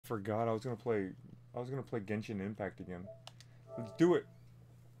forgot I was gonna play. I was gonna play Genshin Impact again. Let's do it.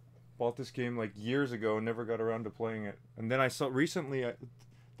 Bought this game like years ago and never got around to playing it. And then I saw recently,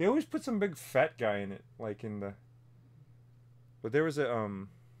 they always put some big fat guy in it, like in the. But there was a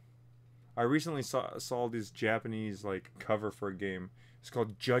I recently saw this Japanese like cover for a game. It's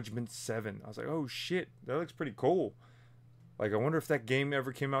called Judgment 7. I was like, oh shit, that looks pretty cool. Like I wonder if that game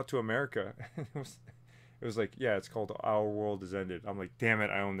ever came out to America. It was like, yeah, it's called Our World Is Ended. I'm like, damn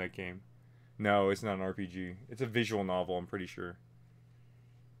it, I own that game. No, it's not an RPG. It's a visual novel, I'm pretty sure.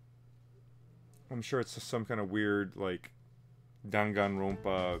 I'm sure it's some kind of weird, like,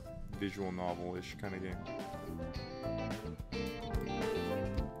 Danganronpa visual novel-ish kind of game.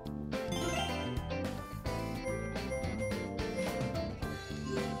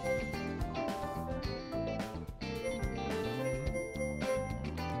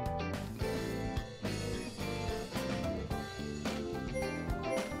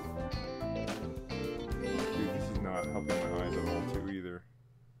 Dude, this is not helping my eyes at all, too, either.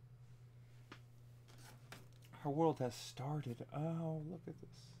 Our world has started. Oh, look at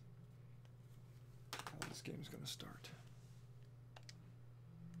this. How this game's gonna start.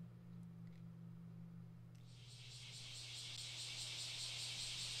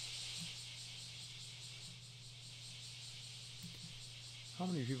 How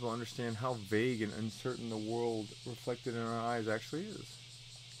many people understand how vague and uncertain the world reflected in our eyes actually is?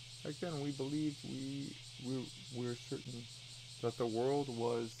 Back then we believed we're certain that the world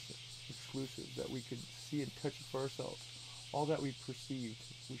was exclusive, that we could see and touch it for ourselves. All that we perceived,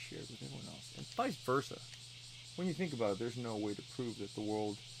 we shared with everyone else, and vice versa. When you think about it, there's no way to prove that the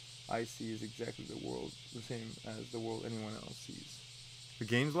world I see is exactly the same as the world anyone else sees. The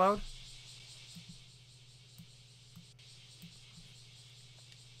game's loud?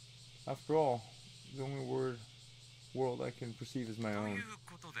 After all, the only world I can perceive is my own.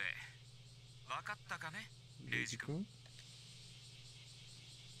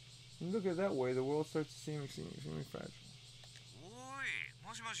 Look at it that way, the world starts to seem extremely fragile.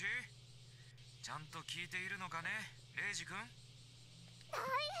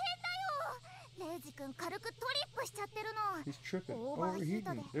 He's tripping,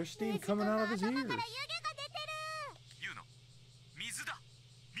 overheating. There's steam coming out of his ears.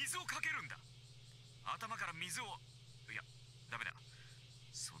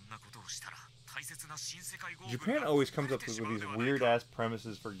 Japan always comes up with these weird-ass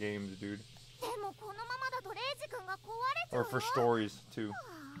premises for games, dude. Or for stories, too.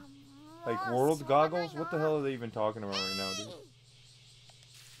 Like, world goggles? What the hell are they even talking about right now, dude?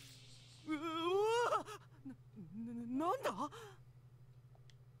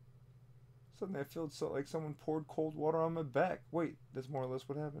 Suddenly I feel like someone poured cold water on my back. Wait, that's more or less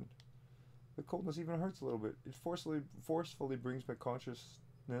what happened. The coldness even hurts a little bit. It forcefully brings my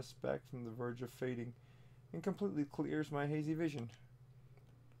consciousness back from the verge of fading and completely clears my hazy vision.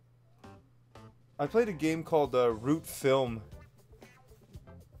 I played a game called Root Film.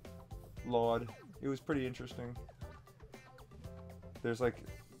 Laud. It was pretty interesting. There's like,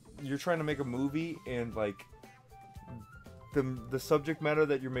 you're trying to make a movie and like the subject matter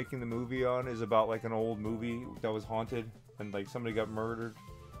that you're making the movie on is about like an old movie that was haunted and like somebody got murdered.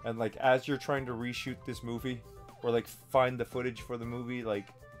 And like as you're trying to reshoot this movie or like find the footage for the movie, like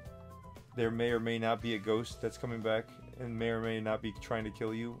there may or may not be a ghost that's coming back and may or may not be trying to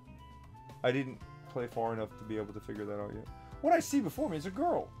kill you. I didn't play far enough to be able to figure that out yet. What I see before me is a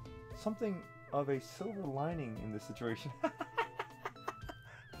girl. Something of a silver lining in this situation.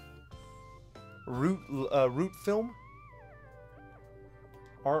 Root Film?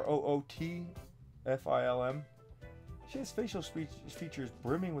 ROOTFILM. She has facial features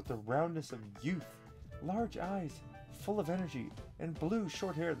brimming with the roundness of youth, large eyes, full of energy, and blue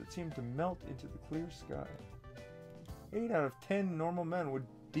short hair that seem to melt into the clear sky. 8 out of 10 normal men would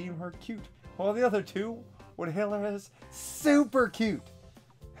deem her cute, while the other 2 would hail her as super cute.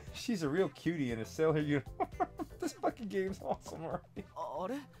 She's a real cutie in a sailor uniform. This fucking game's awesome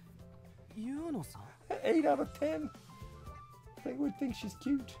already. 8 out of 10. They would think she's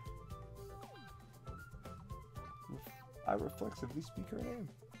cute. I reflexively speak her name.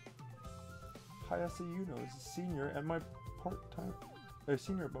 Hayase Yuno is a senior at my part-time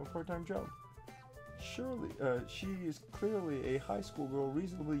job. Surely, she is clearly a high school girl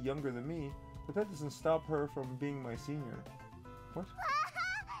reasonably younger than me, but that doesn't stop her from being my senior. What?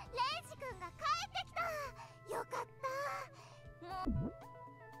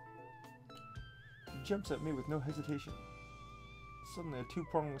 He jumps at me with no hesitation. Suddenly a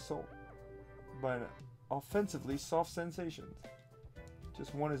two-pronged assault by an offensively soft sensation.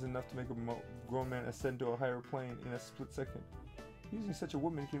 Just one is enough to make a grown man ascend to a higher plane in a split second. Using such a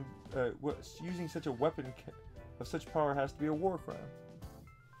woman can, using such a weapon of such power has to be a war crime.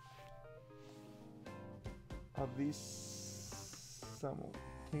 Of these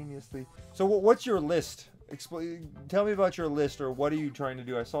simultaneously. So what's your list? Explain. Tell me about your list, or what are you trying to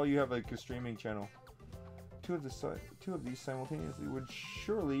do? I saw you have like a streaming channel. Two of these simultaneously would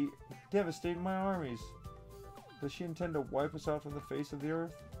surely devastate my armies. Does she intend to wipe us out from the face of the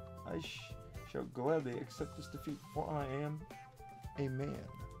earth? I shall gladly accept this defeat, for I am a man.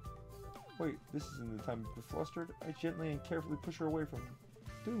 Wait, this isn't the time to be flustered. I gently and carefully push her away from me.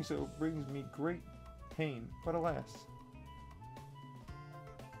 Doing so brings me great pain, but alas.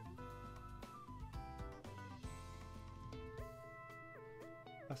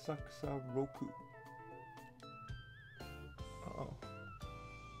 Asakusa Roku. Uh-oh.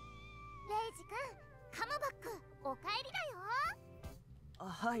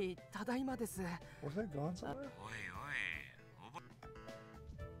 Hi, tadaima desu. Was that gone somewhere?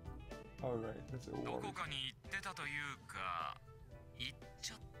 Oh, right, that's a war.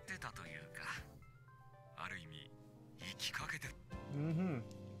 Mm-hmm.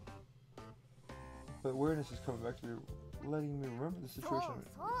 But awareness is coming back to me, letting me remember the situation.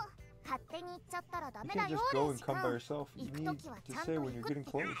 You can't just go and come by yourself. You need to say when you're getting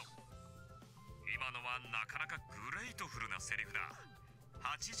close.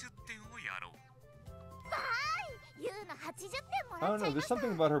 I don't know, there's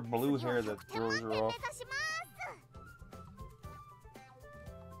something about her blue hair that throws her off.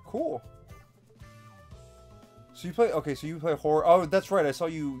 Cool. So you play, okay, so you play horror. Oh, that's right. I saw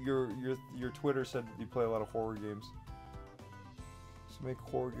your Twitter said that you play a lot of horror games. So make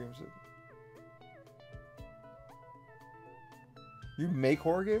horror games. You make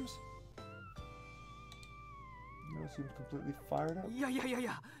horror games? You don't seem completely fired up. Yeah.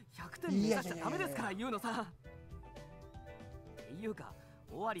 100点目指しちゃダメですから言うのさ。っていうか、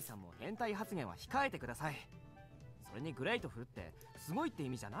オワリさんも変態発言は控えてください。それにグレイトフルってすごいって意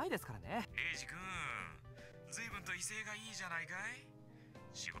味じゃないですからね。エイジ君、随分と威勢がいいじゃないかい。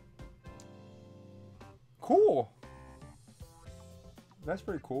Cool. That's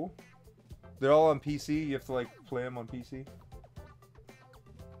pretty cool. They're all on PC. You have to like play them on PC.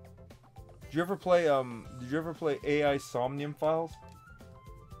 Did you ever play AI Somnium Files?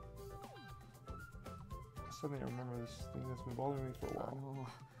 Suddenly I remember this thing that's been bothering me for a while.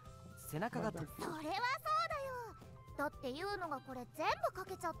 背中が。それはそうだよ。だっていうのがこれ全部か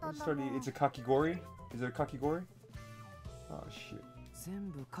けちゃったんだもん。It's a kakigori? Is it a kakigori? Oh shit. 全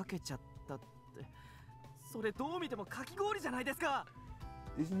部かけちゃったって。それどう見てもかき氷じゃないですか。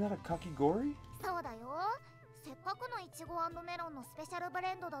Isn't that a kakigori? そうだよ。せっかくのイチゴ&メロンのスペシャルブ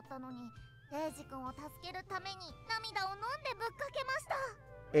レンドだったのに、レイジ君を助けるために涙を飲んでぶっかけました。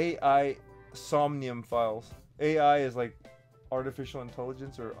AI Somnium Files. AI is like artificial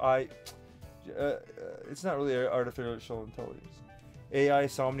intelligence, or it's not really artificial intelligence. AI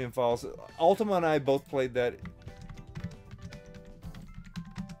Somnium Files. Ultima and I both played that.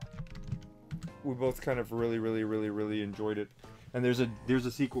 We both kind of really enjoyed it. And there's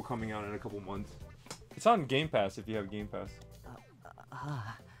a sequel coming out in a couple months. It's on Game Pass if you have Game Pass.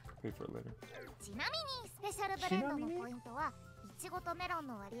 Pay for it later. ちなみにスペシャルブレンドのポイントはイチゴとメロン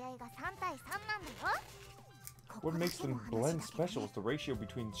の割合が3対3なんだよ。What makes them blend special is the ratio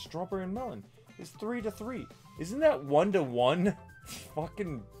between strawberry and melon. It's 3 to 3. Isn't that 1 to 1?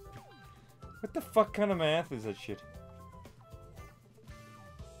 Fucking... What the fuck kind of math is that shit?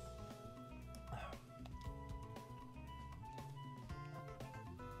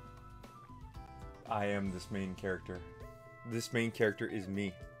 I am this main character. This main character is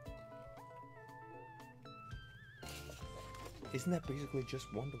me. Isn't that basically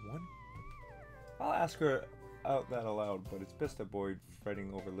just 1 to 1? I'll ask her out that aloud, but it's best to avoid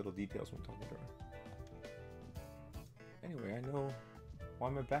fretting over little details when talking to her. Anyway, I know why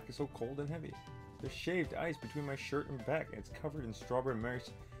my back is so cold and heavy. There's shaved ice between my shirt and back, and it's covered in strawberry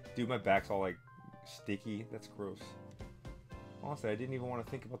berries. Dude, my back's all like sticky. That's gross. Honestly, I didn't even want to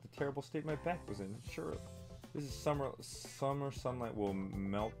think about the terrible state my back was in. Sure, this is summer sunlight will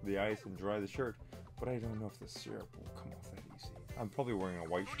melt the ice and dry the shirt, but I don't know if the syrup will come off that easy. I'm probably wearing a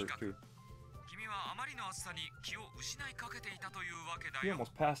white shirt too. He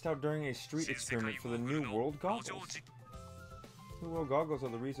almost passed out during a street experiment for the New World goggles. New World goggles are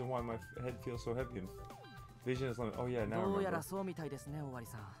the reason why my head feels so heavy and vision is limited. Oh yeah, now I remember.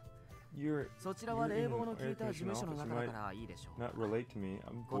 You're not relate to me.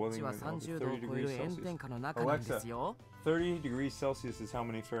 I'm boiling at over 30 degrees Celsius. Alexa, 30 degrees Celsius is how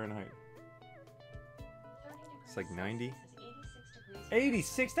many Fahrenheit? It's like 90.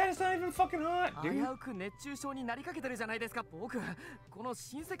 86? That is not even fucking hot, 危 dude. うく熱中症になりかけてるじゃないですか僕。この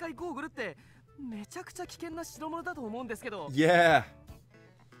新世界ゴーグルってめちゃくちゃ危険な代物だと思うんですけど。 Yeah.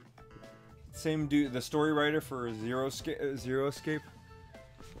 Same dude, the story writer for Zero Escape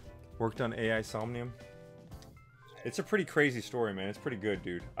worked on AI Somnium. It's a pretty crazy story, man. It's pretty good,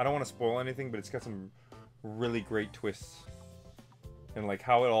 dude. I don't want to spoil anything, but it's got some really great twists. And like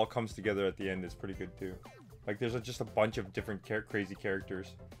how it all comes together at the end is pretty good too. Like there's just a bunch of different crazy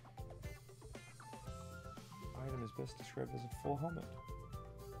characters. Item is best described as a full helmet.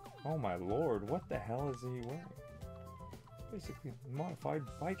 Oh my lord, what the hell is he wearing? Basically a modified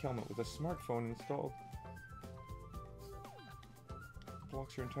bike helmet with a smartphone installed.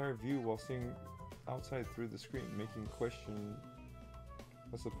 Blocks your entire view while seeing outside through the screen, making question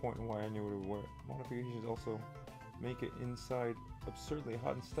what's the point and why I knew what to wear. Modifications also make it inside absurdly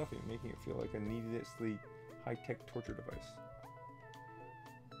hot and stuffy, making it feel like a needlessly high-tech torture device.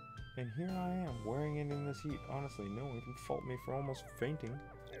 And here I am, wearing it in this heat. Honestly, no one can fault me for almost fainting.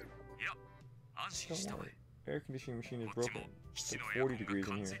 Don't worry. Air conditioning machine is broken. It's like 40 degrees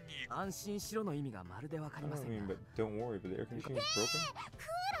in here. 安心しろの意味がまるでわか I りませ don't ん mean, が but don't worry, but the air conditioning is broken? ク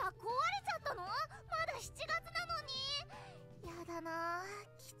ーラー壊れちゃったの？まだ7月なのに。やだな。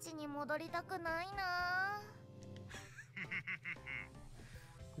基地に戻りたくないな。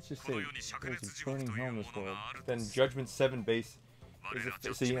 Let's just say there's a burning hell in this world. Then Judgment 7 base.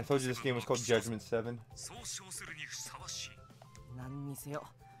 See, I told you this game was called Judgment 7. 何にせよ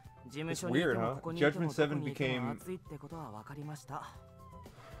事務 It's 所にいて weird, も huh? ここにいても Judgment どこ 7にいても became 暑いってことは分かりました。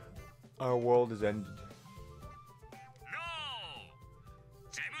 Our world is ended. No!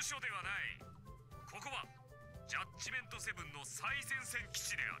 事務所ではない。ここはジャッジメント7の最前線基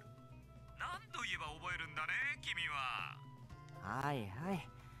地である。何度言えば覚えるんだね、君は。はいはい。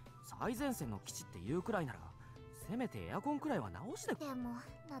最前線の基地って言うくらいならせめてエアコンくらいは直して。でも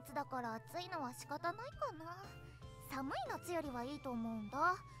夏だから暑いのは仕方ないかな。寒い夏よりはいいと思うん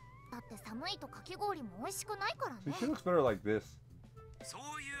だ。だって寒いとかき氷も美味しくないからね。 She looks better like this. そう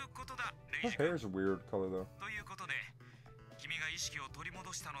いうことだ、レ Her イジ君。 hair is a weird color though. ということで、君が意識を取り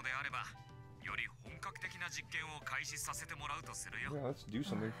戻したのであれば、より本格的な実験を開始させてもらうとするよ。 Yeah, let's do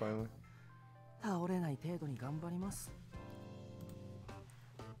something finally. 倒れない程度に頑張ります。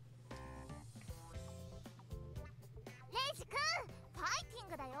レイジ君、ファイティン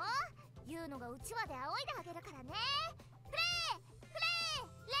グだよ。言うのがうちわで仰いであげるからね。フレイ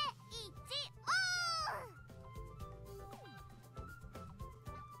ジオン。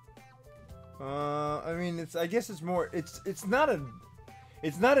 I mean, I guess it's more. It's not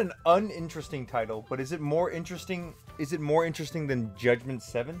an uninteresting title, but is it more interesting? Is it more interesting than Judgment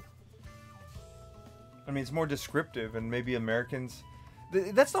 7? I mean, it's more descriptive, and maybe Americans.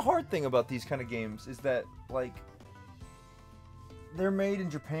 That's the hard thing about these kind of games is that like they're made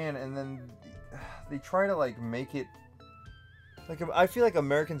in Japan, and then they try to like make it. Like I feel like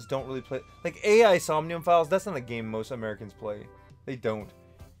Americans don't really play like AI Somnium Files. That's not a game most Americans play. They don't,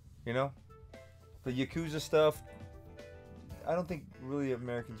 you know. The Yakuza stuff, I don't think really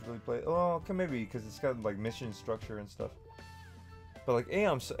Americans really play. Oh, okay, maybe because it's got like mission structure and stuff. But like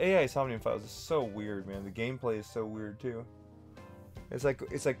AI Somnium Files is so weird, man. The gameplay is so weird too. It's like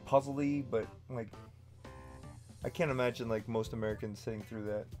puzzly, but like I can't imagine like most Americans sitting through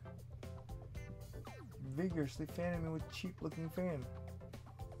that. Vigorously fanning me with cheap-looking fan.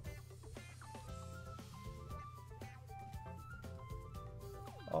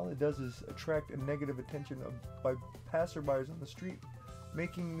 All it does is attract a negative attention by passerbys on the street,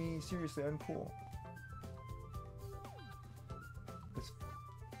 making me seriously uncool.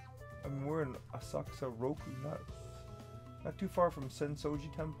 I mean, we're in Asakusa Roku, not too far from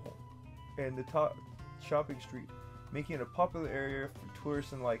Sensoji Temple, and the top shopping street, making it a popular area for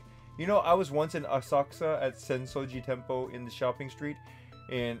tourists and like. You know, I was once in Asakusa at Sensoji Temple in the shopping street,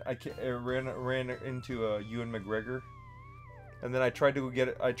 and I ran into Ewan McGregor. And then I tried to go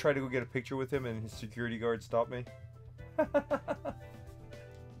get a picture with him, and his security guard stopped me. A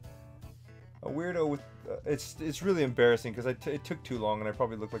weirdo with it's really embarrassing because it took too long, and I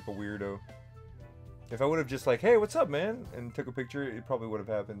probably looked like a weirdo. If I would have just like, hey, what's up, man, and took a picture, it probably would have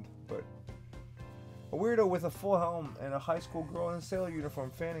happened. But a weirdo with a full helm and a high school girl in a sailor uniform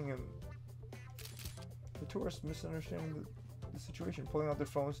fanning him. The tourists misunderstanding the situation, pulling out their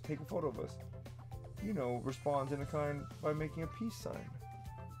phones to take a photo of us. You know, responds in a kind by making a peace sign.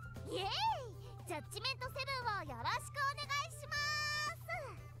 Yay! Judgment 7をよろしくお願いしま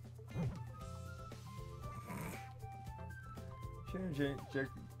す。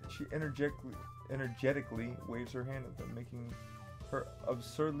 She energetically waves her hand at them, making her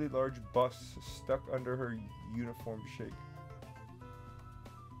absurdly large bust stuck under her uniform shake.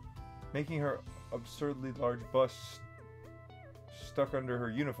 making her absurdly large bust stuck under her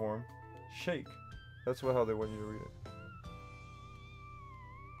uniform shake. That's how they want you to read it.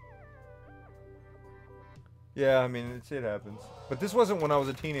 Yeah, I mean, it happens. But this wasn't when I was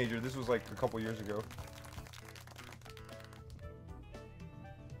a teenager. This was like a couple years ago.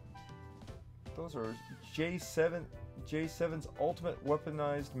 Those are J7's ultimate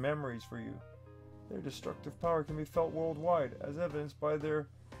weaponized memories for you. Their destructive power can be felt worldwide, as evidenced by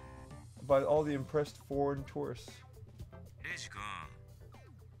all the impressed foreign tourists.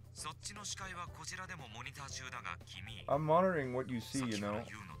 I'm monitoring what you see, you know.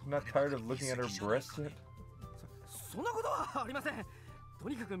 I'm not tired of looking at her breasts yet. Let's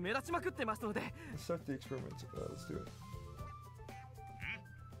start the experiments. Let's do it.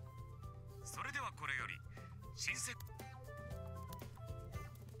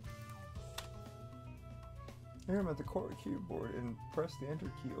 Here I'm at the keyboard and press the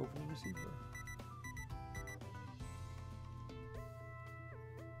enter key over the receiver.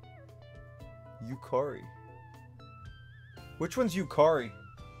 Yukari. Which one's Yukari?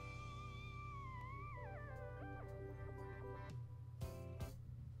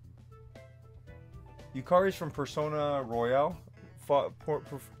 Yukari's from Persona Royale.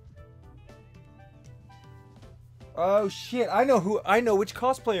 Oh shit! I know which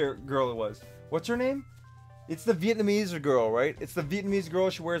cosplayer girl it was. What's her name? It's the Vietnamese girl, right? It's the Vietnamese girl.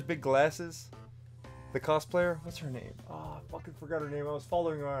 She wears big glasses. The cosplayer. What's her name? Oh, I fucking forgot her name. I was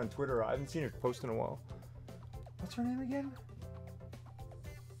following her on Twitter. I haven't seen her post in a while. What's her name again?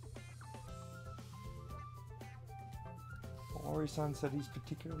 Ori-san said he's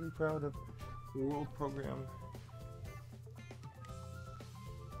particularly proud of the World Program.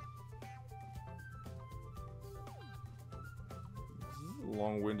 This is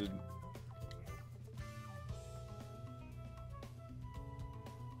long-winded.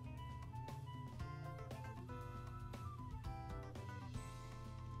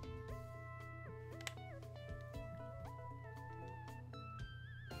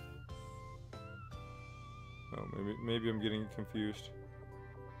 Oh, maybe I'm getting confused.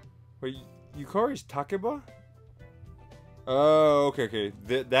 Wait, Yukari's Takeba? Oh, okay.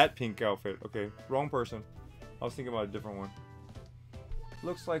 That pink outfit. Okay, wrong person. I was thinking about a different one.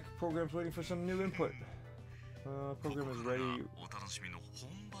 Looks like program's waiting for some new input. Program is ready.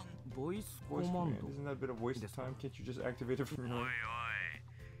 Voice command. Isn't that a bit of waste of time? Can't you just activate it from your own?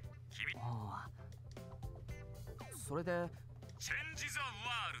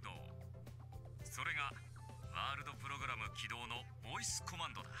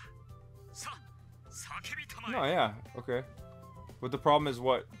 No, yeah, okay. But the problem is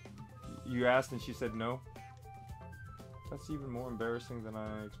what? You asked and she said no? That's even more embarrassing than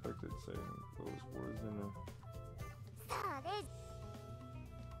I expected, saying those words in a...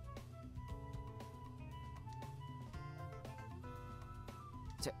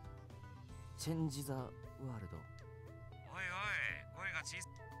 Change the world.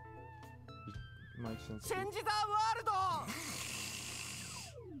 Makes sense. Change the world!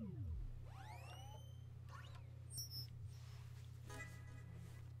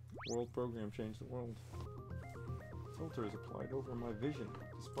 World program changed the world. Filter is applied over my vision,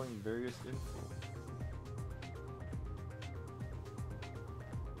 displaying various info.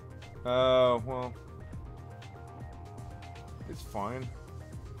 Well, it's fine.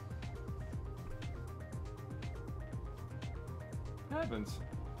 Happens.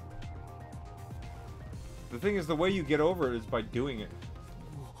 The thing is, the way you get over it is by doing it.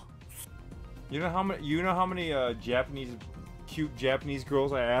 You know how many cute Japanese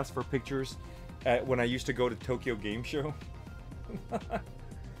girls I asked for pictures when I used to go to Tokyo Game Show?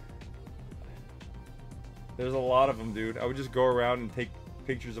 There's a lot of them, dude. I would just go around and take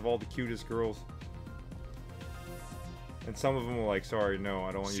pictures of all the cutest girls. And some of them were like, sorry, no,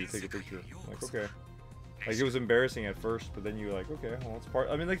 I don't want you to take a picture. I'm like, okay. Like, it was embarrassing at first, but then you're like, okay, well, it's part,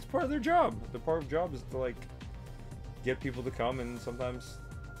 I mean, like, it's part of their job. The part of the job is to, like, get people to come, and sometimes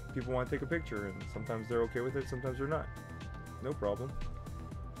people want to take a picture, and sometimes they're okay with it, sometimes they're not. No problem.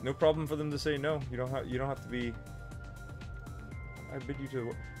 No problem for them to say no. You don't have to be... I bid you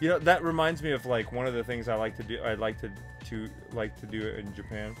to... You know, that reminds me of, like, one of the things I like to do. I'd like to do it in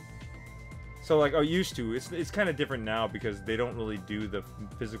Japan. So, like, I used to. It's kind of different now because they don't really do the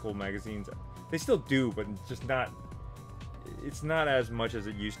physical magazines. They still do, but just not... It's not as much as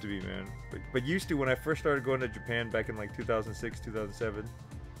it used to be, man. But used to, when I first started going to Japan back in, like, 2006, 2007,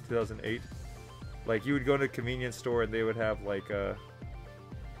 2008. Like, you would go to a convenience store and they would have, like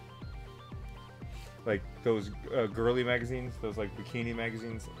those girly magazines, those, like, bikini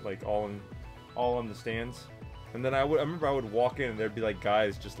magazines, like, all on the stands. And then I remember I would walk in and there'd be like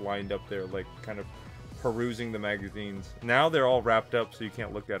guys just lined up there, like kind of perusing the magazines. Now they're all wrapped up so you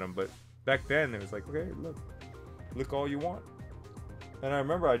can't look at them, but back then it was like, okay, look all you want. And I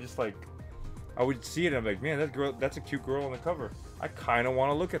remember I just like, I would see it and I'm like, man, that's a cute girl on the cover. I kind of want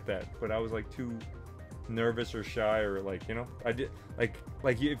to look at that, but I was like too nervous or shy, or like, you know, I did like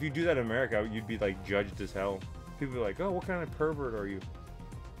if you do that in America, you'd be like judged as hell. People be like, oh, what kind of pervert are you?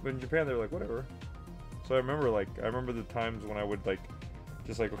 But in Japan, they're like, whatever. So I remember the times when I would like,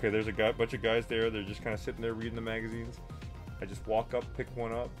 just like, okay, there's a bunch of guys there. They're just kind of sitting there reading the magazines. I just walk up, pick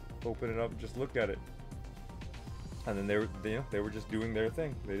one up, open it up, and just look at it. And then they were just doing their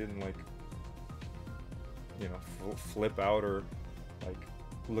thing. They didn't like, you know, flip out or like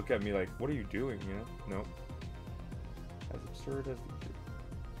look at me like, what are you doing? You know, no. As absurd as the truth.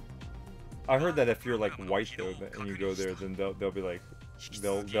 I heard that if you're like white though, and you go there, then they'll be like,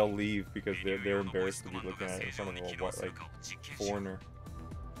 they'll leave because they're embarrassed to be looking at it in front of a white, like, foreigner.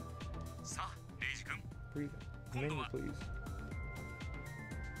 Breathe. Menu, please.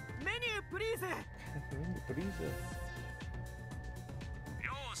 Menu, please. Menu, please.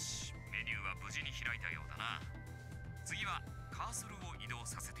 よし、メニューは無事に開いたようだな。次はカーソルを移動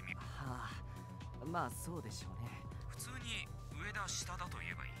させてみる。はあ、まあそうでしょうね。普通に上だ下だと言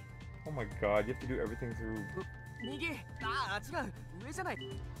えばいい。Oh my god, you have to do everything through. 右。ああ、違う。上じゃない。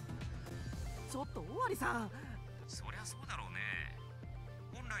ちょっと尾張さん。そりゃそうだろうね。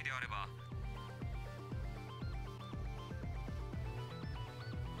本来であれば。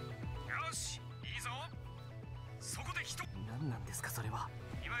よし、いいぞ。そこで何なんですかそれは。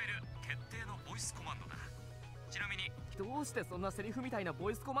いわゆる決定のボイスコマンドだ。ちなみにどうしてそんなセリフみたいなボ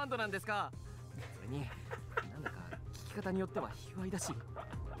イスコマンドなんですか。それになんだか聞き方によっては卑猥だし。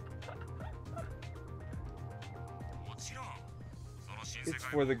It's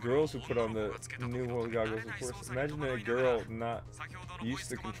for the girls who put on the new world goggles, of course. Imagine a girl not used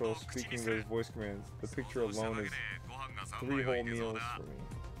to control speaking those voice commands. The picture alone is 3 whole meals for me.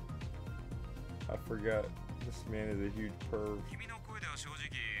 I forgot. This man is a huge perv.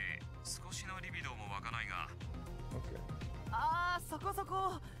 Okay. ああ、そこそ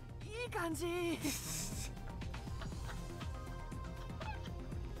こいい感じ。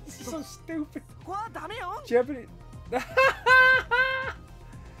So stupid. ここはダメよ。 Japanese.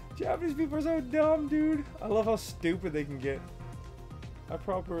 Japanese people are so dumb, dude. I love how stupid they can get. I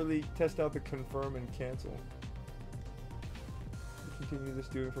properly test out the confirm and cancel. We continue this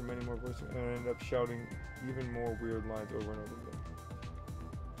doing for many more voices and I end up shouting even more weird lines over and over again.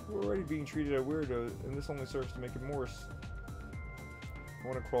 We're already being treated as weirdos, and this only serves to make it worse. I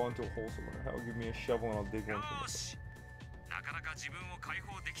want to crawl into a hole somewhere. Hell, give me a shovel and I'll dig one for myself. なかなか自分を解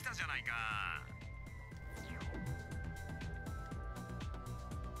放できたじゃないか。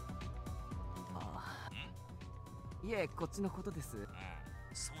いえ、こっちのことです。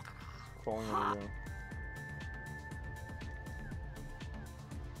そうだな。Crawling over again.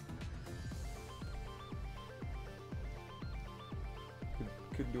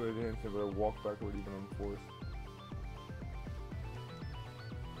 Couldn't do anything, but I walked backward even on force.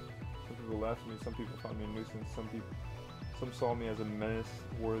 Some people laughed at me, some people found me a nuisance, some saw me as a menace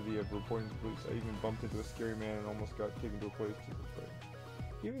worthy of reporting to police. I even bumped into a scary man and almost got taken to a place to pray.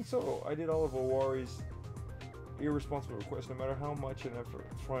 Even so, I did all of Owari's irresponsible requests, no matter how much an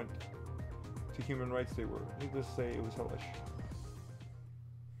affront to human rights they were. Needless to say, it was hellish.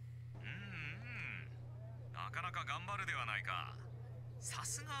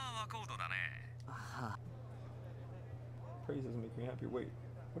 Praise doesn't make me happy. Wait,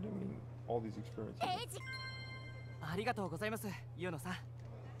 what do you mean all these experiences? ありがとうございます、ユウノさん。Oh,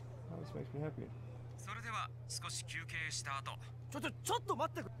 this makes me happy. それでは少し休憩した後。ちょっと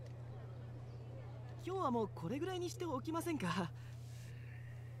待って。今日はもうこれぐらいにしておきませんか。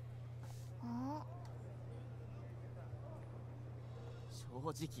正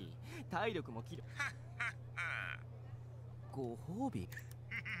直体力も切る。ご褒美。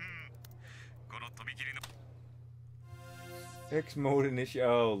このとびきりの X mode initiate.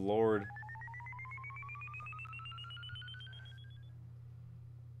 Oh lord.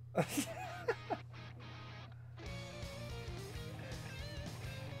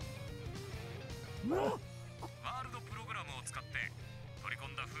 No. ワールドプログラムを使って取り込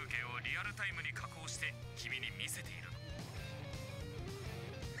んだ風景をリアルタイムに加工して君に見せている。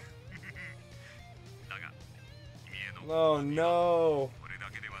だが君への Oh no. これだ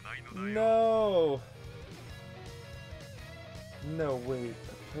けではないのだよ。 No. No, wait.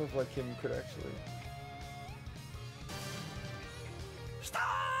 A perv like him could actually.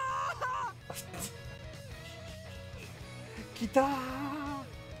 Kita!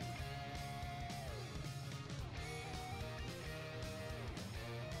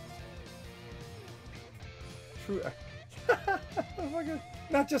 True. Oh my god.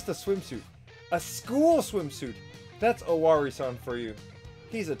 Not just a swimsuit. A school swimsuit. That's Owari-san for you.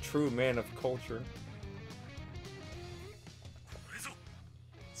 He's a true man of culture. これぞ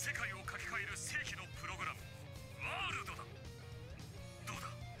世界を書き換える世紀のプログラムワールドだ。どうだ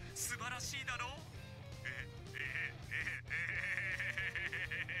素晴らしいだろう。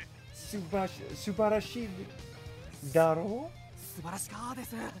素晴らしいだろう。素晴らしかで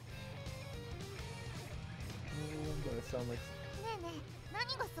す。ねえねえ、何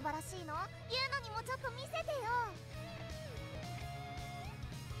が素晴らしいの？言うのにもちょっと見せてよ。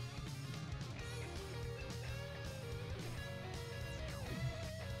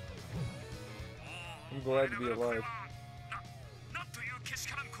I'm glad to be alive. なんというけし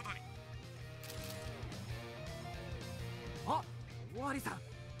からんことに。あ、おわりさん、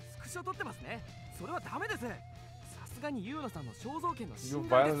スクショ撮ってますね。それはダメです。さすがにユーノさんの肖像権の You 侵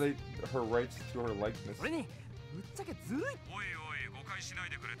害です。 violate her rights to her likeness. それにぶっちゃけずるい。おいおい誤解しない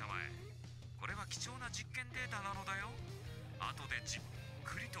でくれたまえ。これは貴重な実験データなのだよ。後でじっ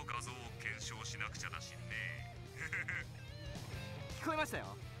くりと画像を検証しなくちゃだしね。聞こえました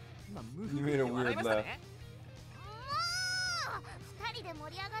よ。今ムフ You フ made で a 笑い weird ましたね。もう二人で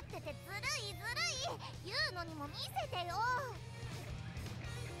盛り上がっててずるいずるい。言うのにも見せてよ。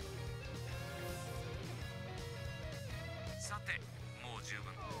さてもう十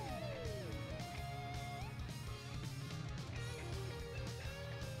分。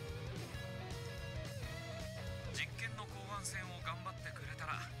実験の後半戦を頑張ってくれた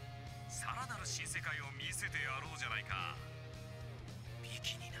らさらなる新世界を見せてやろうじゃないか。ビ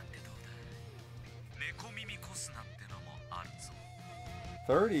キニなんてどうだ。猫耳コスなんてのもあるぞ。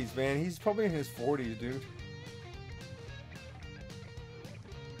 30s, man. He's probably in his 40s, dude.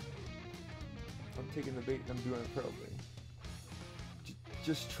 I'm taking the bait and I'm doing it proudly.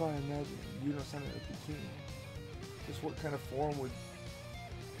 Just try imagining Yuno-san in a bikini. Just what kind of form would...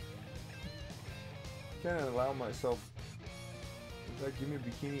 Can't allow myself... In fact, give me a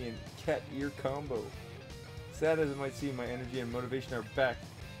bikini and cat ear combo. Sad as it might seem, my energy and motivation are back.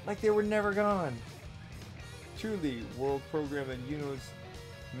 Like they were never gone. Truly, world program and Yuno's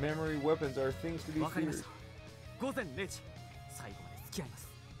memory weapons are things to be わかりまし feared. た。午前0時、最後まで付き合います。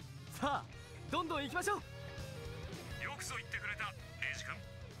さあ、どんどん行きましょう。よくぞ言ってくれたレイジ君。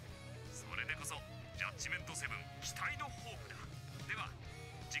それでこそジャッジメント7期待のホープだ。では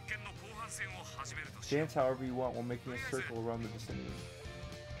実験の後半戦を始めるとしよう。 Dance however you want while making a circle around the vicinity.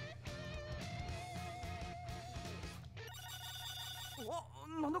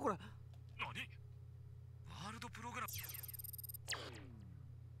 お、なんだこれ。何ワールドプログラム。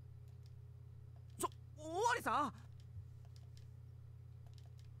おわりさん。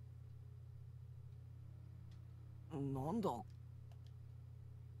なんだ。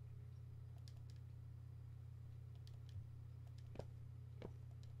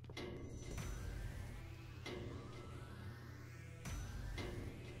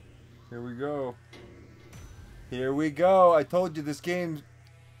Here we go. Here we go. I told you this game,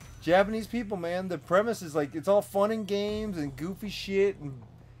 Japanese people, man. The premise is like it's all fun and games and goofy shit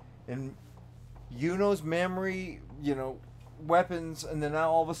and Yuno's memory, you know, weapons, and then now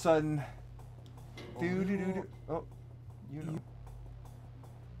all of a sudden, oh, Yuno.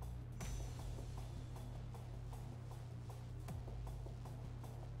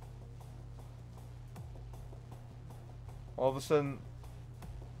 All of a sudden,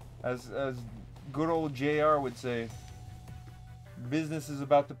 as good old JR would say, business is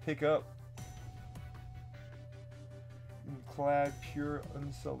about to pick up. Clad, pure,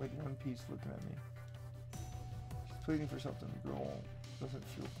 unsullied one piece looking at me. She's pleading for something. The girl doesn't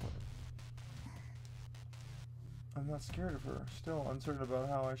feel quite. I'm not scared of her. Still uncertain about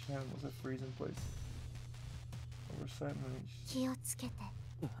how I should handle this freezing place. Oversight when each... 気をつけて。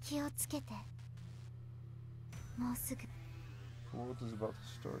気をつけて。もうすぐ。 The world is about to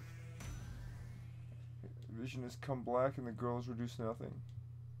start. Vision has come black and the girl is reduced to nothing.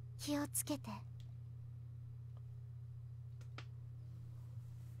 気をつけて。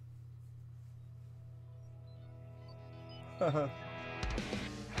 Oh,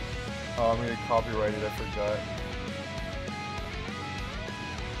 I'm gonna get copyrighted, I forgot.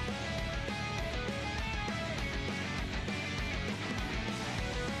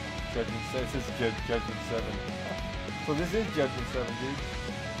 Judgment 7, this is Judgment 7. So this is Judgment 7, dude.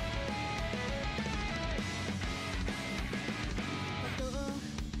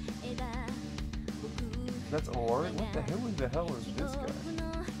 That's Ori? What the hell is this guy?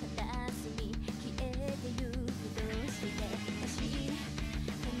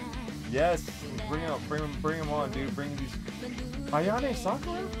 Yes, bring him on, dude. Bring these. Ayane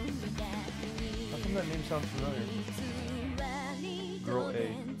Sakura? How come Doesn't that name sound familiar? Girl A.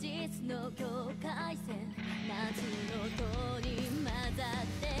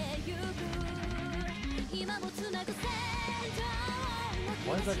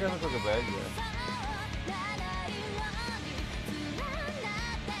 Why does that guy look like a bad guy?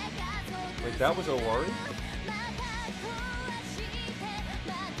 Wait, that was Owari?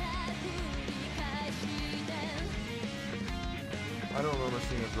 I don't remember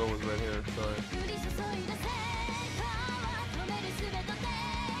seeing a girl with red hair, sorry.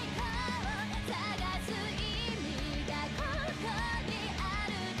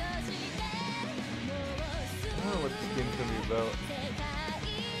 I don't know what this game's gonna be about.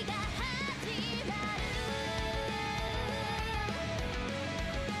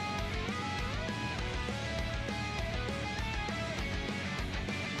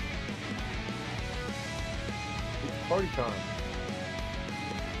 It's party time.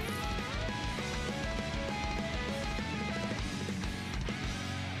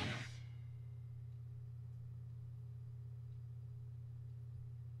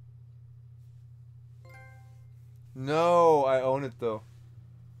 No, I own it though.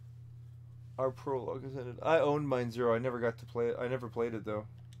 Our prologue is ended. I owned mine 0. I never got to play it. I never played it though.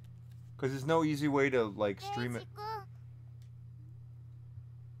 Cause there's no easy way to like stream it.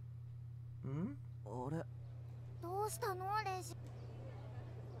 Hmm? どうしたのレイジ。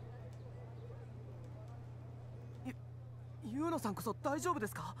ユーノさんこそ大丈夫で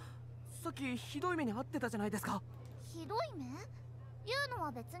すか？さっきひどい目に遭ってたじゃないですか。ひどい目？言うの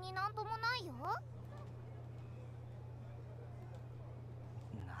は別になんともないよ。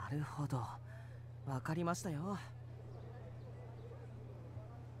なるほど、わかりましたよ。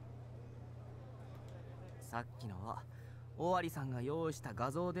さっきのは尾張さんが用意した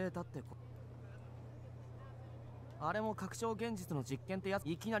画像データってあれも拡張現実の実験ってやつ。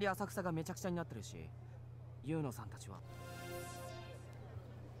いきなり浅草がめちゃくちゃになってるし、ユーノさんたちは。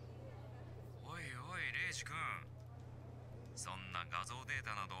おいおいレイジ君、そんな画像デー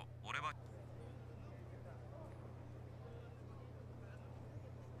タなど俺は。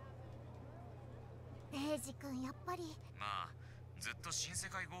レイジ君やっぱり。まあずっと新世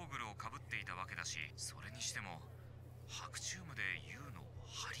界ゴーグルをかぶっていたわけだし、それにしても白チュームでユーノを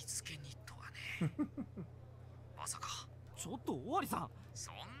貼り付けにとはね。まさか。ちょっと尾張さん、そ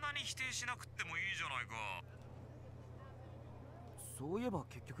んなに否定しなくってもいいじゃないか。そういえば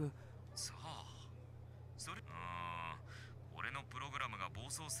結局。さあそれ俺のプログラムが暴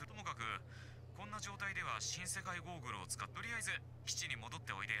走する。ともかくこんな状態では新世界ゴーグルを使って、とりあえず基地に戻っ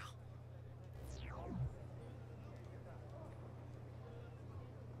ておいでよ。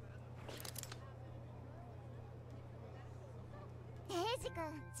レイジ君、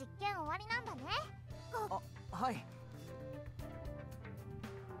実験終わりなんだね。あ、はい。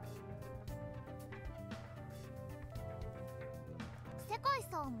世界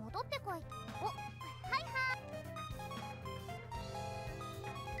さん戻ってこい。お、はいは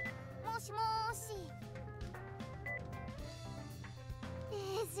い。もしもーし。レ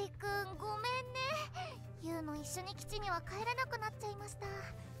イジ君ごめんね。ユウの一緒に基地には帰れなくなっちゃいました。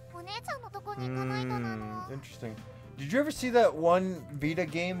お姉ちゃんのとこに行かないとなの。Interesting. Did you ever see that one Vita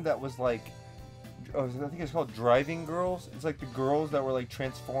game that was like, I think it's called Driving Girls? It's like the girls that were like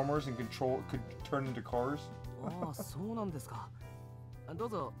Transformers and could turn into cars. ああ、そうなんですか。どう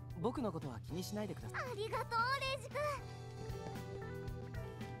ぞ僕のことは気にしないでください。ありがとうレイジ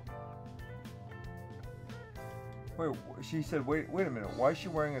君。 Wait, she said, wait a minute. Why is she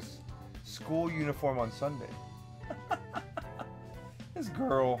wearing a school uniform on Sunday? This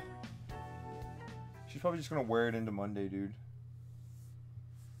girl. She's probably just gonna wear it into Monday, dude.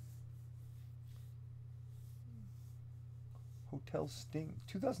 Hotel Sting,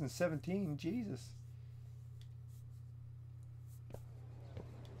 2017. Jesus.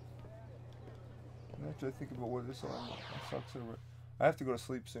 After I think about what this all sucks over. I have to go to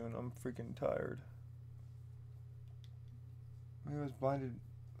sleep soon. I'm freaking tired. Maybe I was blinded.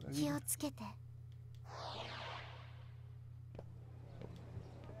 気をつけて。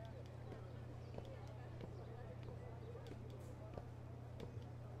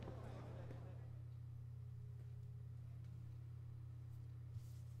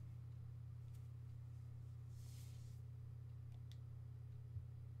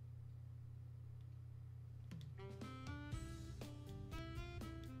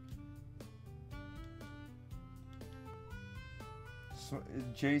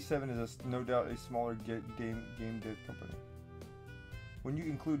J7 is no doubt a smaller game dev company. When you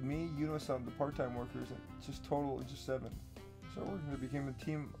include me, you know, some of the part-time workers, it's just 7. So working, it became a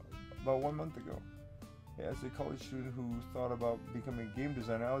team about 1 month ago. As a college student who thought about becoming a game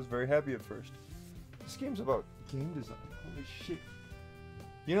designer, I was very happy at first. This game's about game design. Holy shit.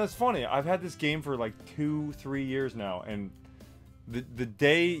 You know, it's funny. I've had this game for like 2-3 years now, and the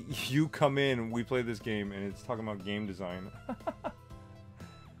day you come in, we play this game, and it's talking about game design.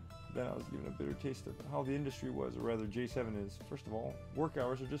 Then I was given a bitter taste of how the industry was, or rather J7 is. First of all, work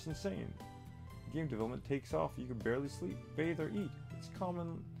hours are just insane. Game development takes off. You can barely sleep, bathe, or eat. It's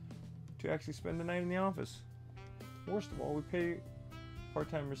common to actually spend the night in the office. Worst of all, we pay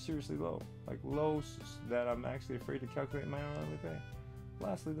part-timers seriously low. Like low that I'm actually afraid to calculate my hourly pay.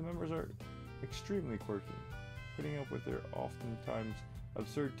 Lastly, the members are extremely quirky. Putting up with their oftentimes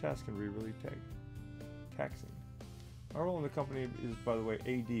absurd tasks can be really taxing. Our role in the company is, by the way,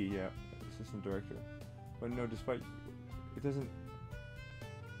 AD, yeah, Assistant Director. But no, despite, it doesn't,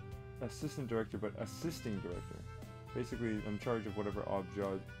 Assistant Director, but Assisting Director. Basically, I'm in charge of whatever odd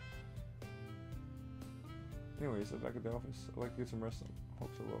job. Anyways, I'm back at the office. I'd like to get some rest.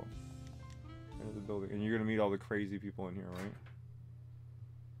 Hopes are low. Enter the building. And you're going to meet all the crazy people in here, right?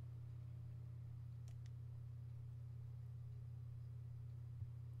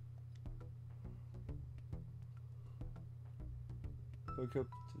 Look up to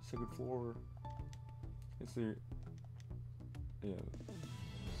the second floor. It's the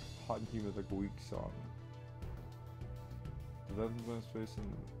hot and humid like a weak song. Development space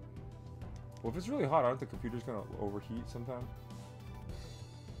and well, if it's really hot, aren't the computers gonna overheat sometime?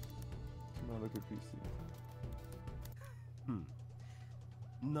 Come on, look at PC.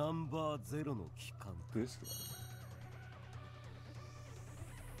 Number 0 の機関 This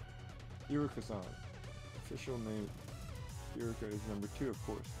guy. Iruka-san. Official name. Iruka is number 2, of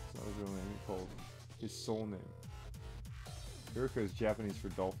course. It's not his real name. He calls his soul name. Iruka is Japanese for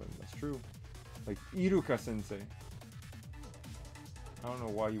dolphin. That's true. Like Iruka Sensei. I don't know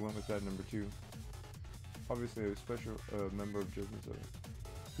why you went with that number 2. Obviously, a special member of Judgment Zone.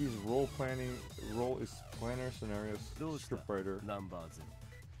 He's role is planner, scenario, scriptwriter. Number 0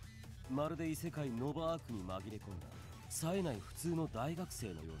まるで異世界ノバークに紛れ込んだ冴えない普通の大学生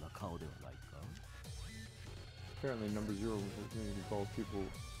のような顔ではないか Apparently, number 0 he calls people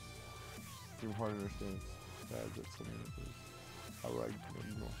even hard to understand. Bad, but something like this. I like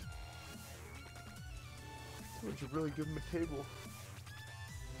him more. So we should really give him a table.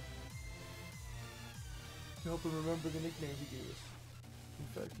 To help him remember the nickname he gave us. In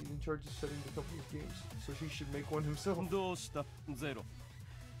fact, he's in charge of setting the company's games, so he should make one himself. どうしたゼロ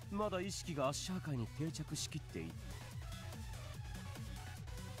まだ意識がアッシャー界に定着しきっている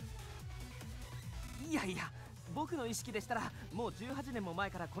いやいや僕の意識でしたらもう18年も前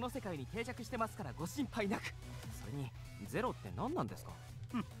からこの世界に定着してますからご心配なくそれにゼロって何なんですか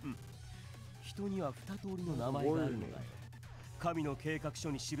人には2通りの名前があるのだよ神の計画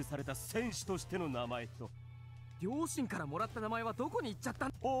書に記された戦士としての名前と両親からもらった名前はどこに行っちゃった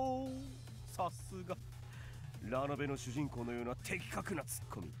んおーさすがラノベの主人公のような的確なツ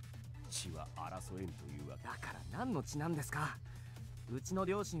ッコミ血は争えんというわけだから何の血なんですかうちの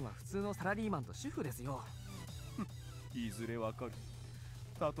両親は普通のサラリーマンと主婦ですよいずれわかる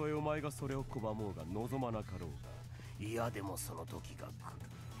たとえお前がそれを拒もうが望まなかろうが嫌でもその時が来る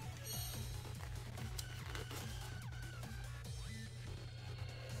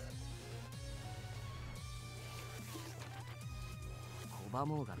拒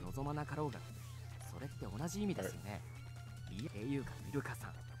もうが望まなかろうがそれって同じ意味ですよねいえいうかイルカさ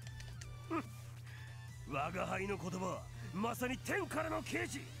ん我が輩の言葉はまさに天からの啓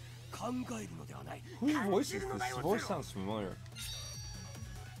示考えるのではない Whose voice is this? His voice sounds familiar.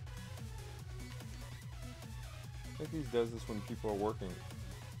 I think he does this when people are working.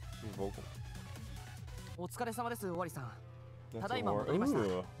 He's vocal. お疲れ様です終わりさん That's ただい a ま war. 戻りました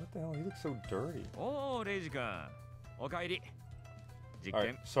Ooh, what the hell? He looks so dirty. おおレイジ君おかえり実 Alright,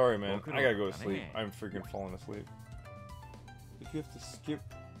 験 sorry man. I gotta go to ご苦労だ sleep. ね I'm freaking falling asleep. If you have to skip...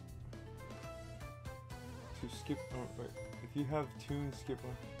 To skip... Oh, wait. If you have tunes, skip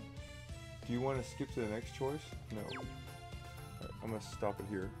one. Do you want to skip to the next choice? No. Alright, I'm gonna stop it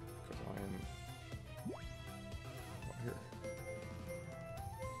here. Because I am... Right here.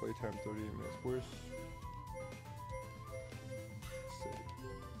 Playtime 38 minutes. Where's... Let's see.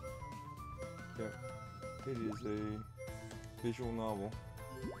 Yeah. It is a visual novel.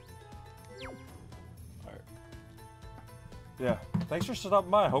 Alright. Yeah. Thanks for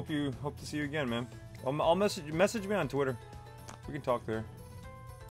stopping by. Hope to see you again, man. I'll message me on Twitter. We can talk there.